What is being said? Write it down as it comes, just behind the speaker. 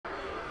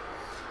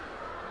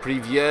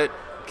Privyet,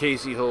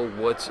 Casey Ho,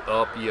 what's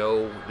up,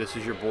 yo? This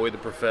is your boy, the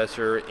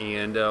Professor,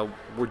 and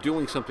we're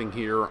doing something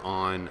here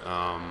on,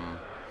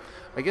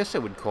 I guess I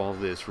would call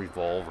this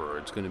Revolver.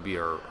 It's going to be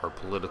our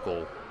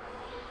political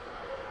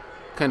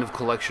kind of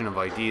collection of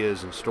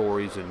ideas and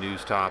stories and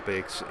news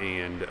topics,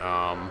 and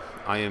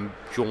I am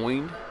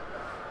joined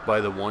by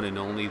the one and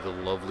only, the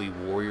lovely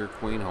Warrior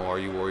Queen. How are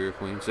you, Warrior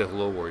Queen? Say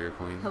hello, Warrior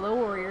Queen. Hello,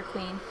 Warrior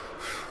Queen.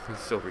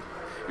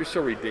 You're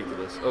so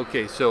ridiculous.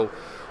 Okay, so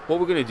what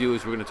we're going to do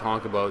is we're going to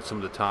talk about some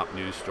of the top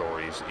news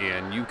stories,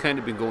 and you've kind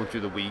of been going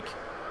through the week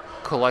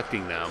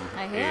collecting them.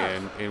 I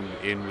have.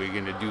 And we're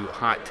going to do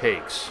hot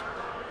takes.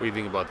 What do you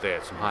think about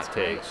that? Some hot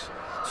takes.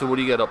 Great. So what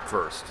do you got up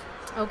first?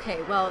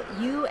 Okay, well,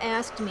 you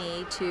asked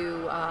me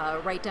to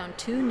write down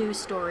 2 news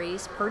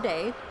stories per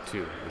day.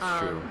 2,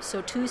 that's true.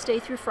 So Tuesday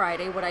through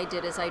Friday, what I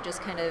did is I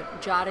just kind of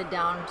jotted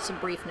down some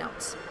brief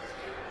notes.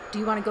 Do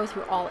you want to go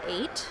through all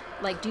 8?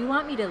 Like, do you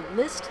want me to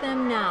list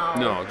them now?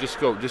 No, just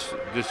go. Just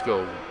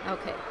go.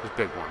 Okay. Just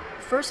pick one.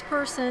 First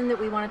person that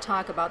we want to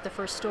talk about, the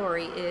first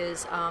story,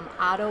 is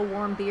Otto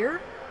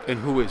Warmbier. And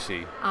who is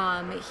he?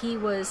 He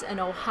was an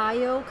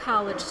Ohio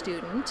college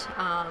student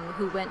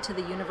who went to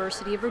the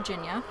University of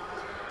Virginia,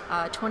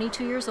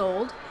 22 years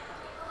old,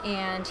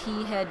 and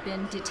he had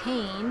been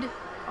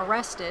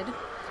arrested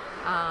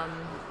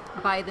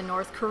by the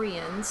North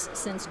Koreans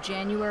since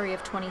January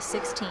of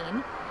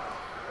 2016.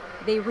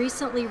 They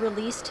recently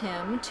released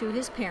him to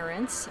his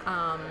parents,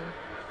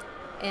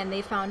 and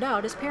they found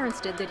out, his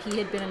parents did, that he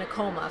had been in a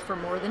coma for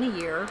more than a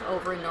year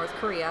over in North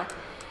Korea,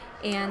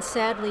 and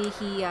sadly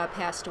he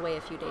passed away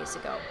a few days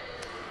ago.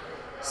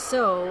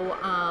 So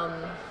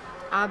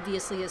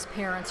obviously his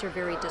parents are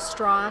very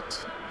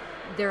distraught.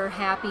 They're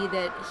happy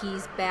that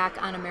he's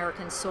back on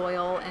American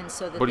soil, and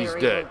so that they're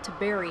able to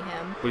bury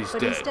him. But he's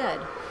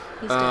dead.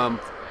 He's dead.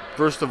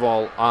 First of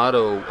all,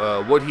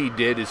 Otto, what he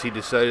did is he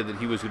decided that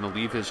he was going to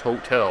leave his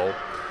hotel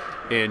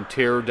and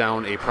tear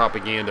down a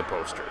propaganda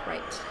poster.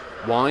 Right.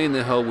 Why in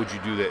the hell would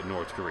you do that in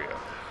North Korea?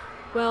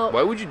 Well,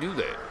 why would you do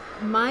that?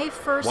 My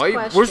first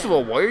question... First of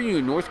all, why are you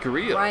in North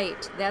Korea?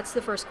 Right, that's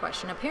the first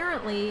question.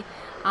 Apparently,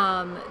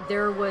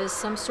 there was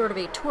some sort of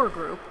a tour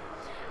group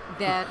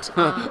that...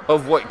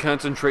 of what,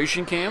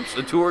 concentration camps?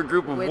 A tour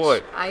group of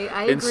what?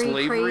 I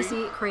agree,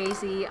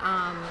 crazy.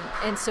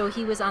 And so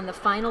he was on the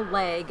final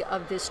leg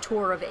of this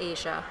tour of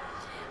Asia.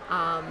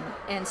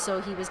 And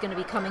so he was going to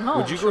be coming home.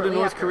 Would you go to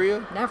North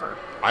Korea? Never.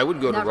 I would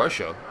go to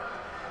Russia.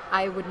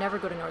 I would never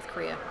go to North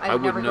Korea. I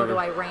would never go to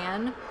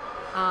Iran.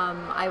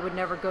 I would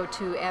never go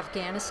to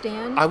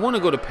Afghanistan. I want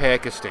to go to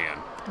Pakistan.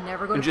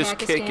 Never go to just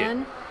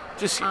Pakistan. Kick it.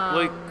 Just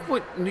like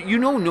what? You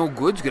know, no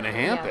good's gonna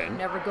happen. Yeah,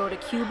 never go to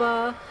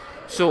Cuba.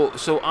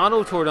 So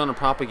Otto tore down a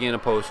propaganda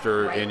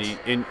poster, right.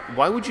 and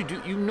why would you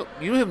do?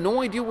 You have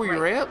no idea where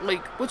you're at.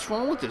 Like, what's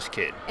wrong with this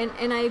kid?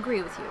 And I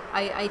agree with you.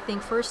 I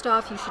think first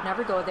off, you should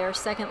never go there.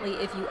 Secondly,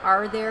 if you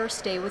are there,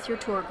 stay with your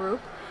tour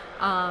group.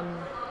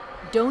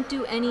 Don't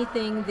do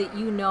anything that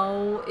you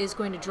know is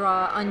going to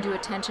draw undue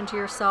attention to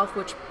yourself,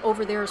 which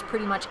over there is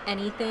pretty much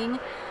anything.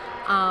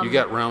 You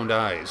got round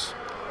eyes.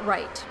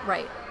 Right.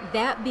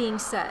 That being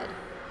said,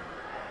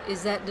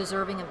 is that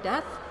deserving of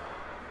death?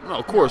 No,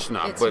 of course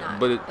not.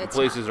 But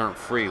places aren't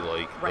free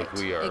like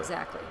we are.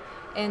 Exactly.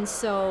 And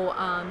so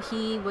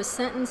he was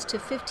sentenced to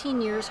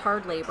 15 years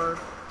hard labor.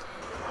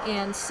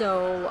 And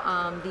so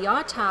the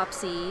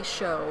autopsy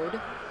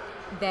showed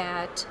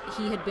that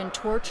he had been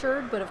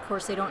tortured, but of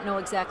course they don't know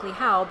exactly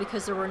how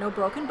because there were no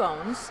broken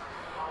bones.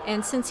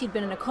 And since he'd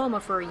been in a coma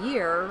for a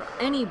year,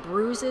 any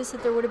bruises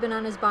that there would have been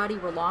on his body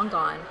were long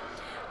gone.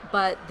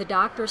 But the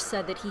doctor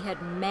said that he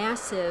had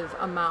massive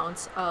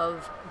amounts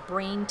of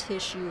brain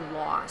tissue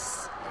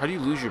loss. How do you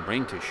lose your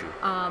brain tissue?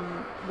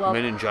 Well,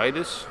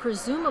 meningitis?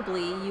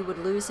 Presumably you would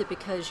lose it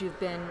because you've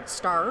been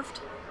starved.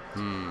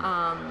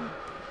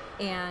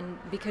 And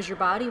because your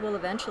body will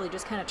eventually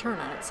just kind of turn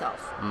on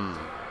itself.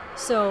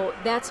 So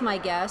that's my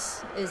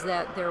guess, is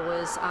that there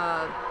was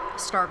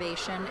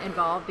starvation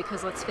involved,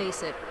 because let's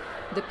face it,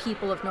 the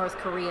people of North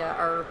Korea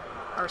are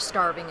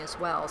starving as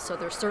well, so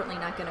they're certainly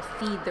not going to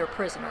feed their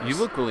prisoners. You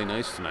look really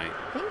nice tonight.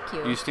 Thank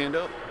you. You stand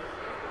up?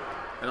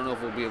 I don't know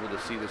if we'll be able to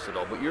see this at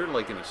all, but you're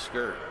like in a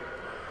skirt.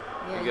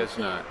 Yeah, I guess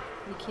not.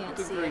 You can't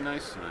see it. You look very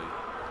nice tonight.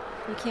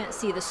 You can't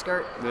see the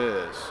skirt.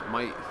 Yes.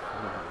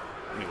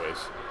 Anyways.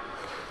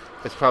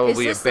 It's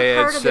probably a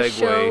bad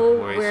segue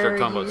where you start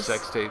talking about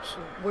sex tapes.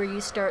 Where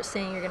you start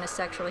saying you're going to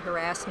sexually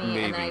harass me,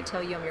 Maybe. And then I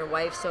tell you I'm your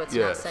wife, so it's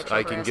not sexual harassment. Yes,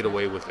 I can get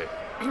away with it.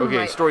 Okay,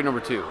 right. Story number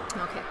 2.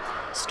 Okay.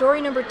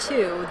 Story number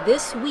 2.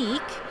 This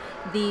week,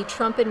 the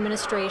Trump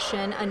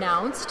administration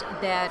announced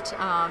that,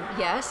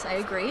 yes, I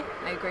agree,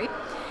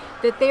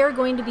 that they are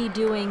going to be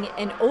doing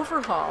an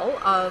overhaul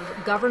of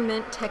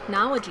government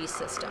technology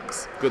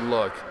systems. Good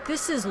luck.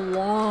 This is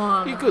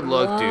long dude.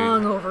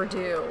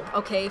 overdue.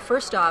 Okay,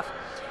 first off,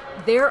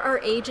 there are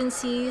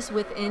agencies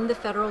within the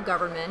federal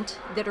government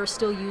that are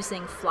still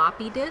using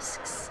floppy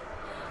disks.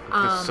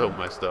 It's so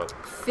messed up.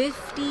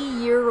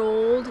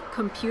 50-year-old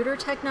computer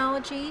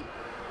technology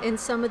in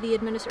some of the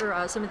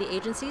some of the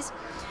agencies.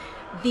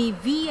 The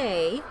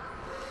VA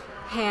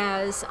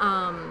has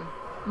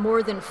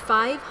more than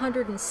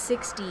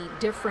 560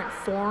 different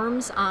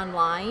forms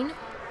online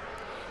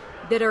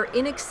that are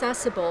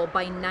inaccessible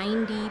by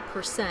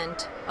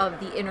 90% of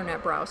the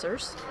internet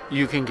browsers.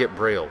 You can get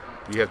Braille.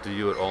 You have to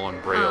do it all in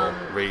Braille.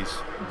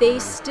 They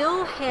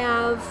still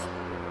have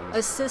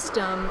a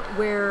system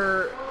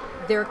where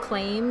their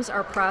claims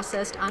are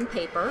processed on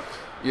paper.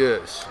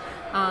 Yes.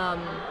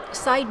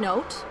 Side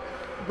note,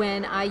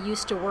 when I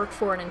used to work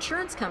for an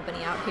insurance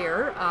company out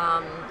here,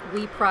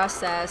 we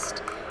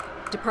processed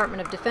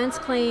Department of Defense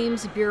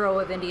claims, Bureau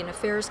of Indian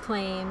Affairs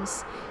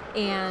claims,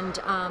 and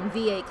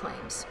VA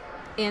claims.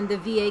 And the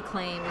VA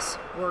claims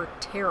were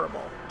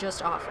terrible,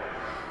 just awful.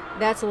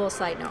 That's a little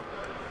side note.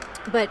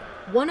 But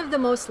one of the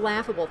most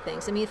laughable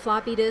things, I mean,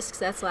 floppy disks,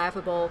 that's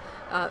laughable.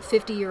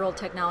 50-year-old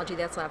technology,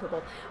 that's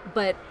laughable.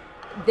 But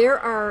there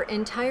are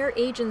entire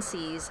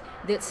agencies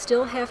that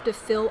still have to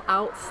fill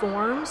out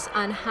forms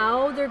on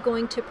how they're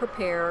going to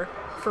prepare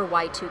for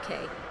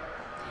Y2K.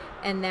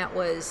 And that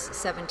was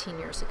 17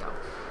 years ago.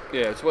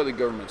 Yeah, it's why the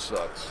government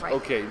sucks. Right.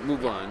 Okay,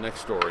 move on.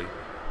 Next story.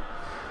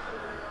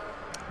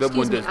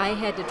 Excuse me, I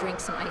had to drink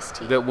some iced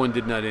tea. That one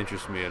did not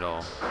interest me at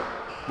all.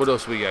 What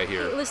else we got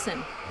here? Hey,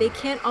 listen, they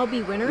can't all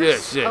be winners.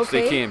 Yes,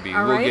 okay? they can be.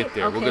 All we'll right? get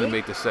there. Okay. We're going to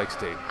make the sex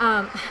tape.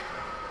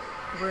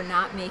 We're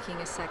not making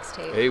a sex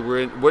tape. Hey, we're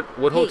in. What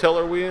hotel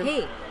are we in?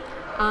 Hey,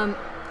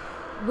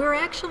 we're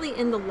actually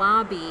in the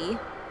lobby.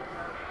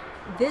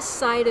 This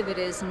side of it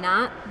is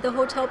not the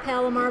Hotel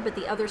Palomar, but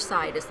the other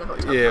side is the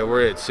Hotel Yeah, Palomar.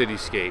 we're at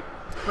Cityscape.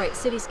 Right,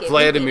 Cityscape.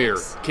 Vladimir,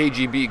 Phoenix.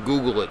 KGB,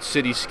 Google it,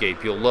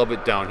 Cityscape. You'll love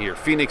it down here.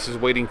 Phoenix is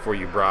waiting for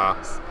you, brah.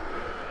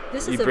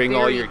 This You is bring a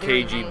very, all your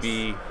very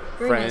KGB nice,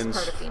 very friends. nice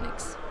part of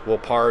Phoenix. We'll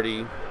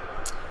party.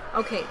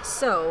 Okay,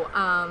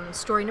 so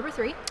story number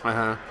 3.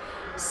 Uh-huh.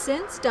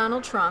 Since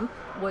Donald Trump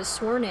was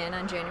sworn in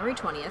on January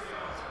 20th,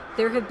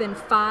 there have been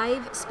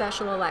 5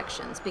 special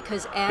elections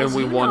because, as And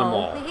we you won know, them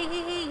all.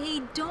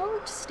 Hey,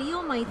 don't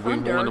steal my We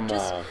thunder. won them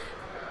Just, all.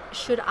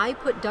 Should I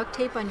put duct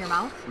tape on your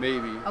mouth?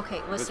 Maybe. Okay,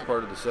 That's listen.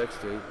 part of the sex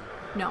tape.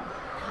 No.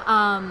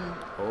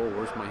 Oh,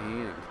 where's my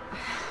hand?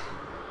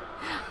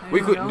 I We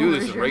don't couldn't know. do this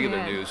Where's in your regular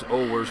hand? news.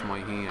 Oh, where's my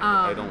hand?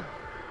 I don't.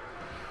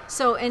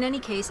 So, in any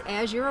case,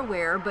 as you're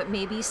aware, but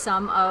maybe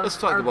some of Let's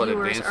talk our about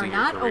viewers are advancing your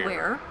not career.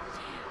 aware,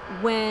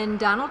 when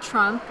Donald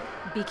Trump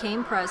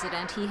became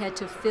president, he had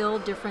to fill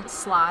different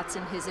slots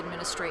in his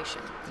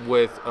administration.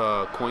 With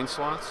coin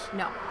slots?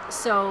 No.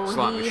 So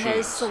Slot he machines.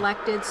 has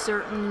selected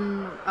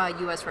certain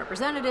U.S.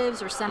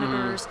 representatives or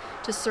senators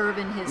to serve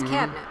in his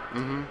cabinet.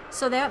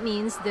 So that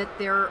means that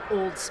their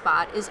old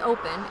spot is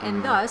open,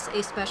 and thus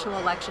a special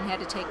election had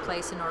to take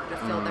place in order to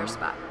fill their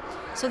spot.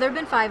 So there have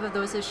been 5 of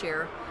those this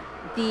year.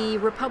 The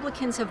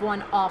Republicans have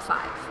won all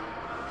 5.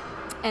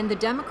 And the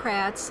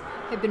Democrats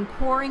have been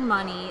pouring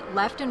money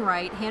left and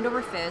right, hand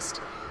over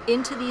fist,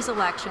 into these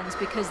elections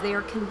because they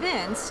are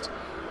convinced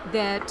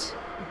that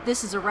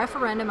this is a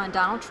referendum on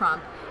Donald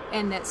Trump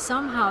and that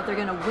somehow they're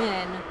going to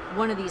win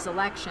one of these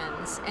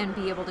elections and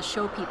be able to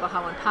show people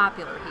how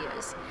unpopular he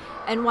is.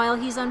 And while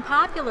he's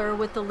unpopular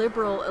with the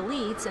liberal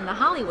elites and the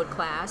Hollywood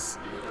class,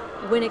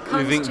 when it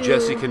comes to... You think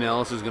Jesse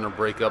Canales is going to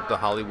break up the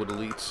Hollywood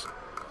elites?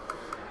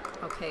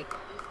 Okay.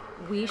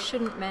 We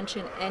shouldn't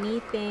mention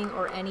anything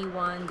or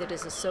anyone that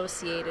is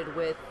associated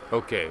with...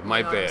 Okay, my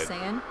you know bad. What I'm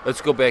saying?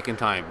 Let's go back in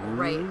time.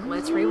 Right.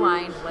 Let's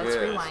rewind. Let's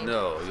Yes, rewind.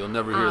 No, you'll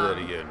never hear that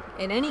again.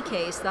 In any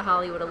case, the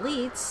Hollywood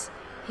elites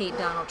hate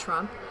Donald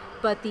Trump,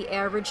 but the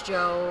average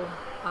Joe,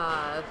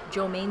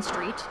 Joe Main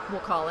Street,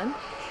 we'll call him,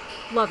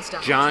 loves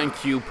Donald John Trump.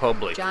 Q.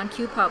 Public. John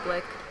Q.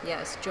 Public,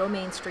 yes, Joe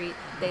Main Street,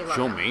 they love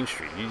Joe him. Main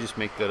Street. You just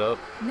make that up?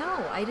 No,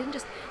 I didn't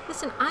just...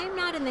 Listen, I'm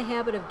not in the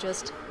habit of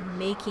just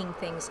making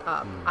things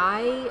up.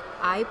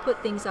 I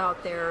put things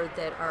out there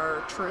that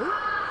are true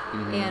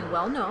and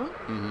well known.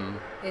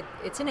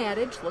 It's an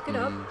adage. Look it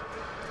up.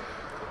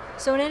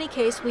 So in any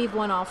case, we've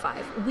won all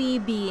 5. We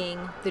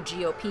being the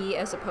GOP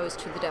as opposed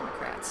to the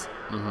Democrats.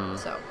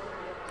 So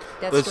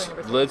that's story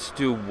number 3. Let's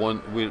do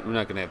one. We're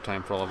not going to have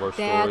time for all of our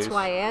stories. That's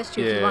why I asked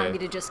you if you Yeah. wanted me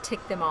to just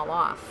tick them all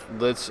off.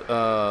 Let's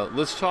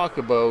talk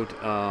about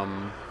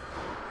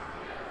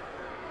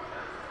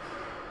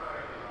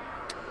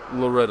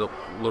Loretta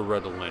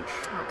Lynch.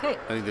 Okay.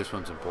 I think this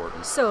one's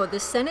important. So the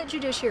Senate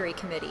Judiciary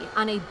Committee,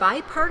 on a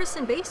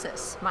bipartisan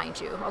basis,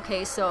 mind you,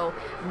 okay, so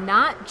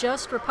not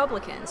just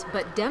Republicans,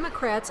 but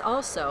Democrats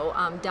also,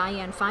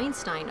 Dianne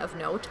Feinstein of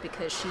note,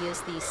 because she is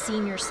the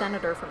senior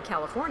senator from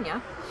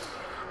California,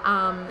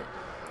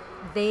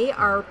 they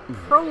are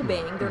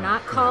probing, they're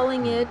not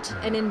calling it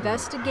an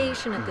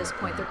investigation at this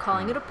point, they're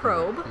calling it a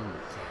probe.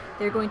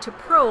 They're going to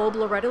probe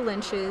Loretta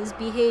Lynch's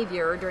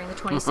behavior during the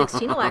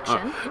 2016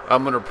 election.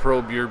 I'm going to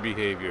probe your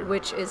behavior.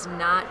 Which is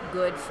not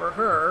good for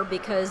her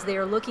because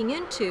they're looking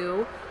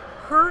into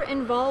her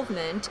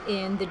involvement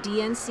in the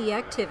DNC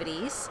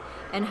activities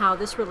and how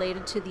this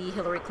related to the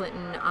Hillary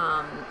Clinton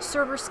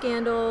server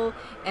scandal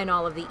and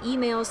all of the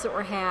emails that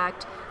were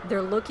hacked.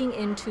 They're looking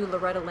into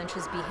Loretta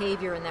Lynch's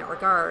behavior in that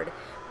regard.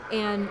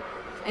 And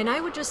I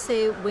would just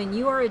say when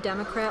you are a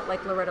Democrat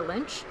like Loretta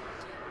Lynch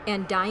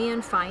and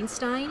Dianne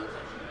Feinstein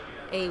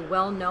a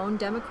well-known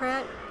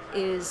Democrat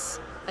is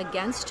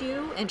against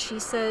you and she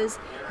says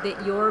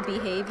that your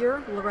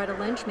behavior, Loretta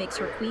Lynch, makes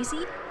her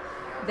queasy,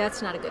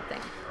 that's not a good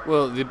thing.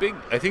 Well,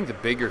 I think the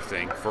bigger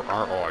thing for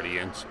our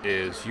audience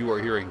is you are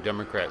hearing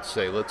Democrats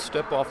say, let's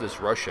step off this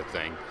Russia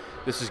thing.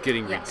 This is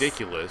getting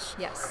ridiculous.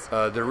 Yes.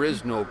 There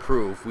is no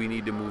proof. We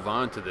need to move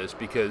on to this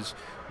because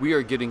we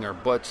are getting our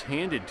butts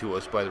handed to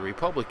us by the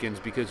Republicans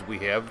because we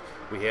have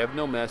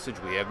no message,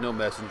 we have no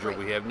messenger, Right.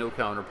 we have no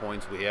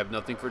counterpoints, we have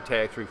nothing for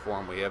tax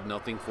reform, we have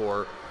nothing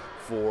for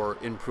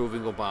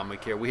improving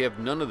Obamacare. We have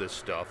none of this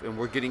stuff, and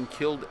we're getting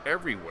killed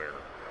everywhere.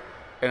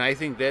 And I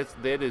think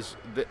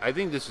I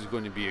think this is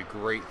going to be a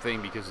great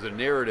thing because the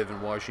narrative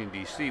in Washington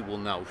D.C. will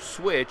now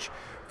switch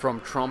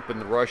from Trump and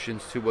the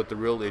Russians to what the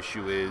real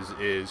issue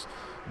is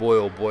boy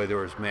oh boy, there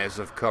was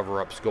massive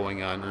cover-ups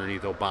going on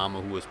underneath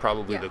Obama, who was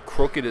probably the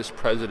crookedest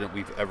president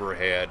we've ever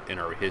had in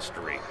our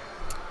history.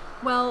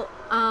 Well,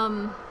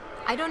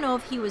 I don't know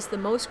if he was the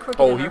most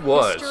crooked in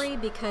our history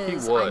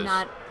because I'm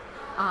not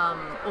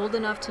old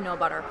enough to know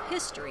about our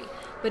history,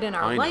 but in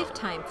our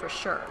lifetime for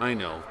sure. I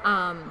know.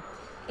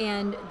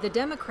 And the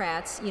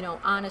Democrats,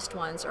 honest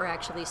ones, are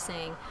actually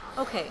saying,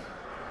 okay,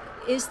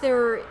 is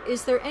there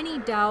any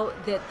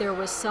doubt that there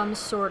was some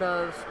sort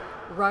of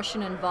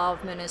Russian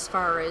involvement as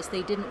far as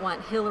they didn't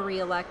want Hillary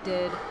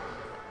elected?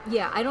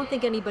 Yeah, I don't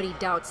think anybody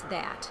doubts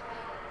that.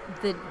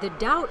 The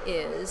doubt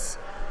is,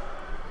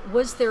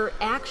 was there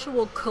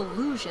actual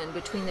collusion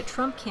between the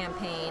Trump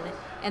campaign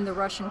and the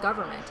Russian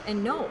government?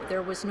 And no,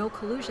 there was no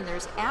collusion.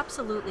 There's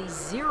absolutely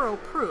zero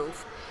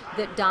proof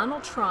that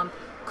Donald Trump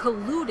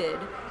colluded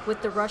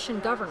with the Russian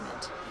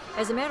government.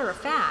 As a matter of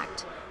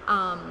fact,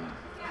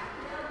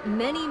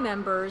 many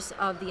members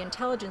of the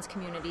intelligence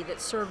community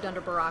that served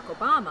under Barack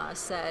Obama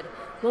said,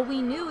 well,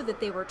 we knew that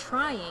they were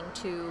trying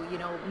to,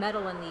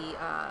 meddle in the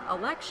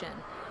election,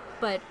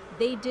 but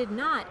they did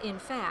not, in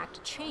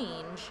fact,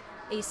 change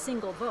a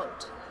single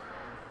vote.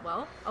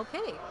 Well,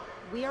 okay,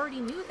 we already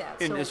knew that.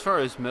 And as far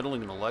as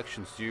meddling in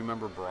elections, do you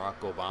remember Barack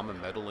Obama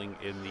meddling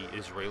in the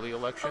Israeli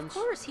elections?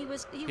 Of course, he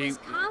was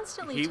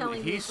constantly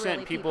telling the Israeli He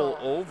sent people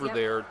over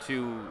there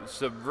to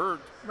subvert.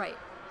 Right,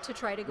 to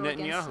try to go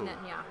against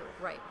Netanyahu.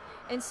 Right,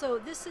 and so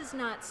this is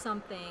not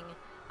something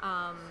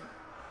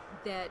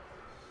that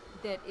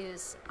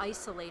is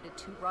isolated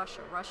to Russia.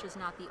 Russia's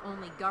not the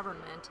only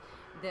government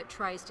that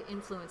tries to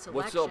influence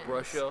elections. What's up,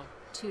 Russia?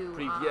 To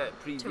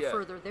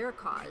further their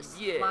cause.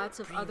 Lots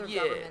of other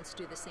governments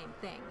do the same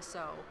thing.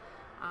 So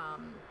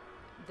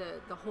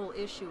the whole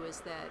issue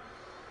is that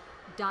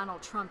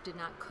Donald Trump did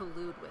not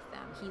collude with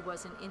them. He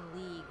wasn't in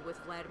league with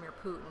Vladimir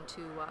Putin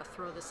to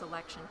throw this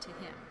election to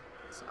him.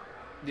 So.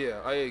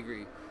 Yeah, I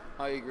agree.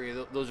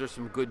 Those are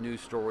some good news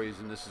stories,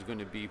 and this is going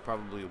to be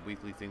probably a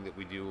weekly thing that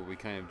we do where we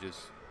kind of just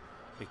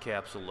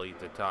encapsulate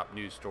the top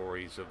news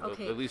stories of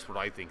at least what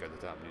I think are the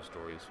top news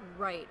stories.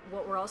 Right.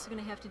 What we're also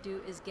going to have to do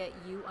is get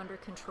you under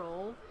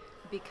control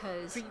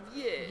because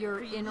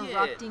your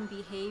interrupting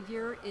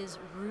behavior is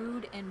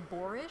rude and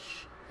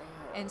boorish,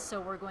 and so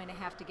we're going to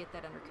have to get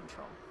that under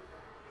control.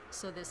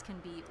 So this can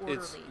be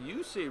orderly.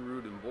 You say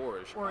rude and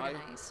boorish.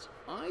 Organized.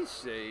 I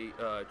say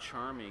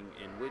charming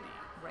and witty.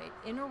 Right.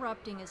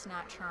 Interrupting is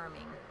not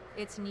charming.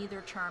 It's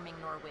neither charming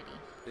nor witty.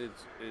 It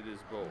is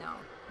both. No.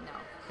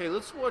 Hey,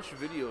 let's watch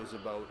videos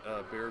about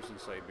bears in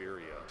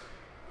Siberia.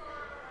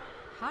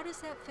 How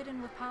does that fit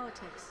in with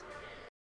politics?